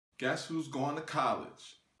Guess who's going to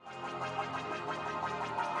college?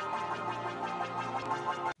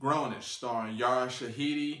 Grownish, starring Yara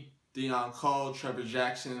Shahidi, Dion Cole, Trevor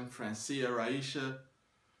Jackson, Francia Raisha,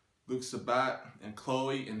 Luke Sabat, and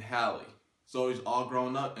Chloe and Hallie. Zoey's all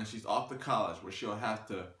grown up and she's off to college where she'll have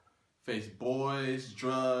to face boys,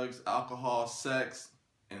 drugs, alcohol, sex,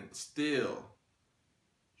 and still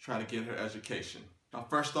try to get her education. Now,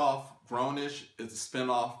 first off, Grownish is a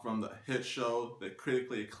spinoff from the hit show, the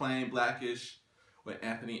critically acclaimed Blackish, with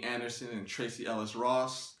Anthony Anderson and Tracee Ellis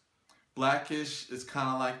Ross. Blackish is kind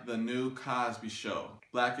of like the new Cosby Show.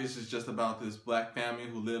 Blackish is just about this black family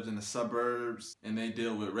who lives in the suburbs and they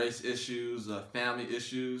deal with race issues, family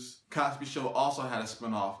issues. Cosby Show also had a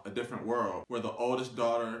spinoff, A Different World, where the oldest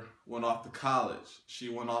daughter went off to college. She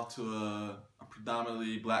went off to a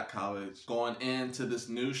predominantly black college. Going into this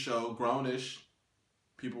new show, Grownish,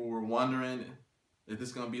 people were wondering, is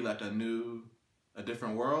this gonna be like a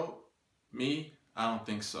different world? Me, I don't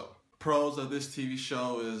think so. Pros of this TV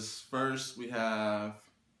show is, first, we have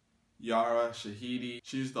Yara Shahidi.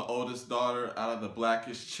 She's the oldest daughter out of the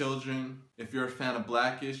Blackish children. If you're a fan of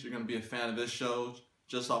Blackish, you're gonna be a fan of this show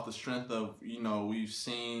just off the strength of, we've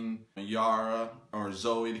seen Yara, or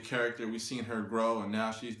Zoey, the character, we've seen her grow and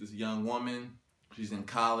now she's this young woman. She's in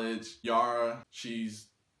college. Yara, she's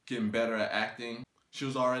getting better at acting. She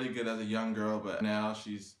was already good as a young girl, but now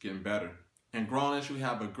she's getting better. In Grownish, we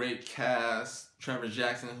have a great cast. Trevor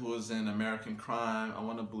Jackson, who was in American Crime, I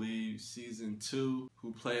want to believe season 2,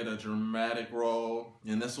 who played a dramatic role.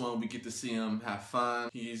 In this one, we get to see him have fun.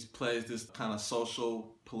 He plays this kind of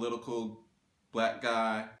social, political black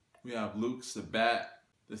guy. We have Luke Sabat,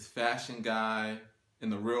 this fashion guy in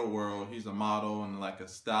the real world. He's a model and like a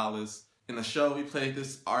stylist. In the show, he played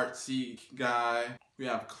this artsy guy. We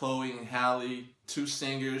have Chloe and Hallie, 2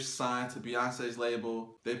 singers signed to Beyonce's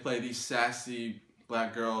label. They play these sassy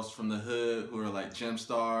black girls from the hood who are like gem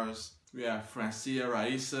stars. We have Francia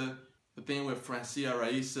Raisha. The thing with Francia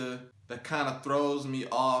Raisha that kind of throws me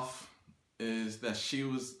off is that she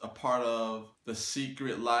was a part of The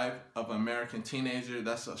Secret Life of an American Teenager.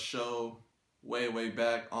 That's a show way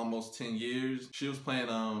back, almost 10 years. She was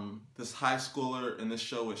playing this high schooler in this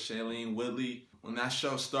show with Shailene Woodley. When that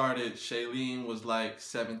show started, Shailene was like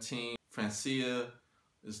 17, Francia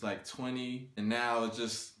is like 20, and now it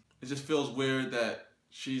just feels weird that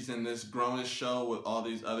she's in this Grownish show with all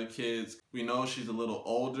these other kids. We know she's a little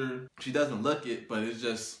older. She doesn't look it, but it's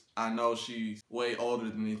just, I know she's way older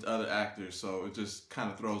than these other actors, so it just kind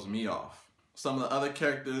of throws me off. Some of the other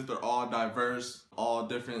characters, they're all diverse, all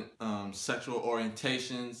different sexual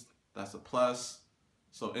orientations. That's a plus,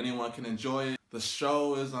 so anyone can enjoy it. The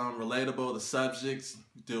show is relatable. The subjects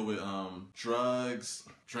deal with drugs,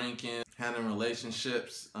 drinking, handling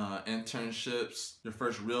relationships, internships, your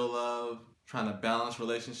first real love, trying to balance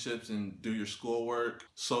relationships and do your schoolwork,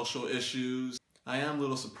 social issues. I am a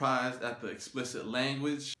little surprised at the explicit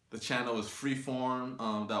language. The channel is Freeform,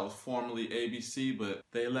 that was formerly ABC, but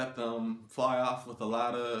they let them fly off with a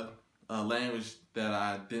lot of language that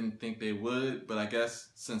I didn't think they would. But I guess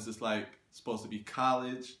since it's like supposed to be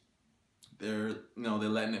college, they're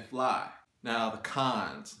letting it fly. Now the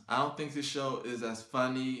cons. I don't think this show is as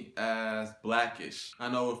funny as Blackish. I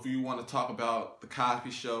know if you want to talk about the Cosby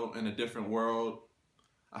Show in A Different World,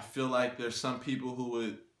 I feel like there's some people who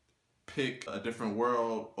would pick A Different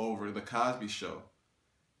World over the Cosby Show.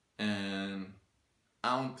 And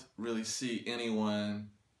I don't really see anyone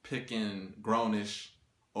picking Grownish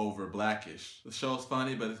over Blackish. The show's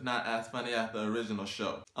funny, but it's not as funny as the original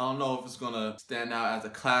show. I don't know if it's gonna stand out as a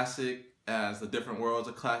classic, as A Different World's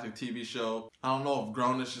a classic TV show. I don't know if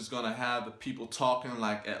Grownish is gonna have the people talking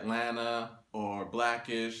like Atlanta or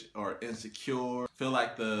Blackish or Insecure. I feel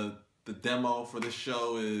like the demo for this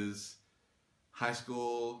show is high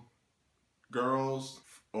school girls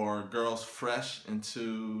or girls fresh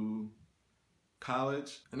into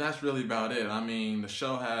college. And that's really about it. I mean, the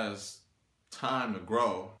show has time to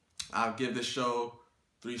grow. I'll give this show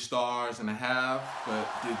 3.5 stars, but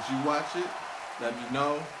did you watch it? Let me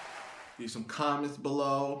know. Leave some comments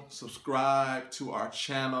below. Subscribe to our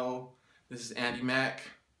channel. This is Andy Mack.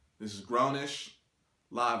 This is Grownish,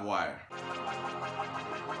 Livewire.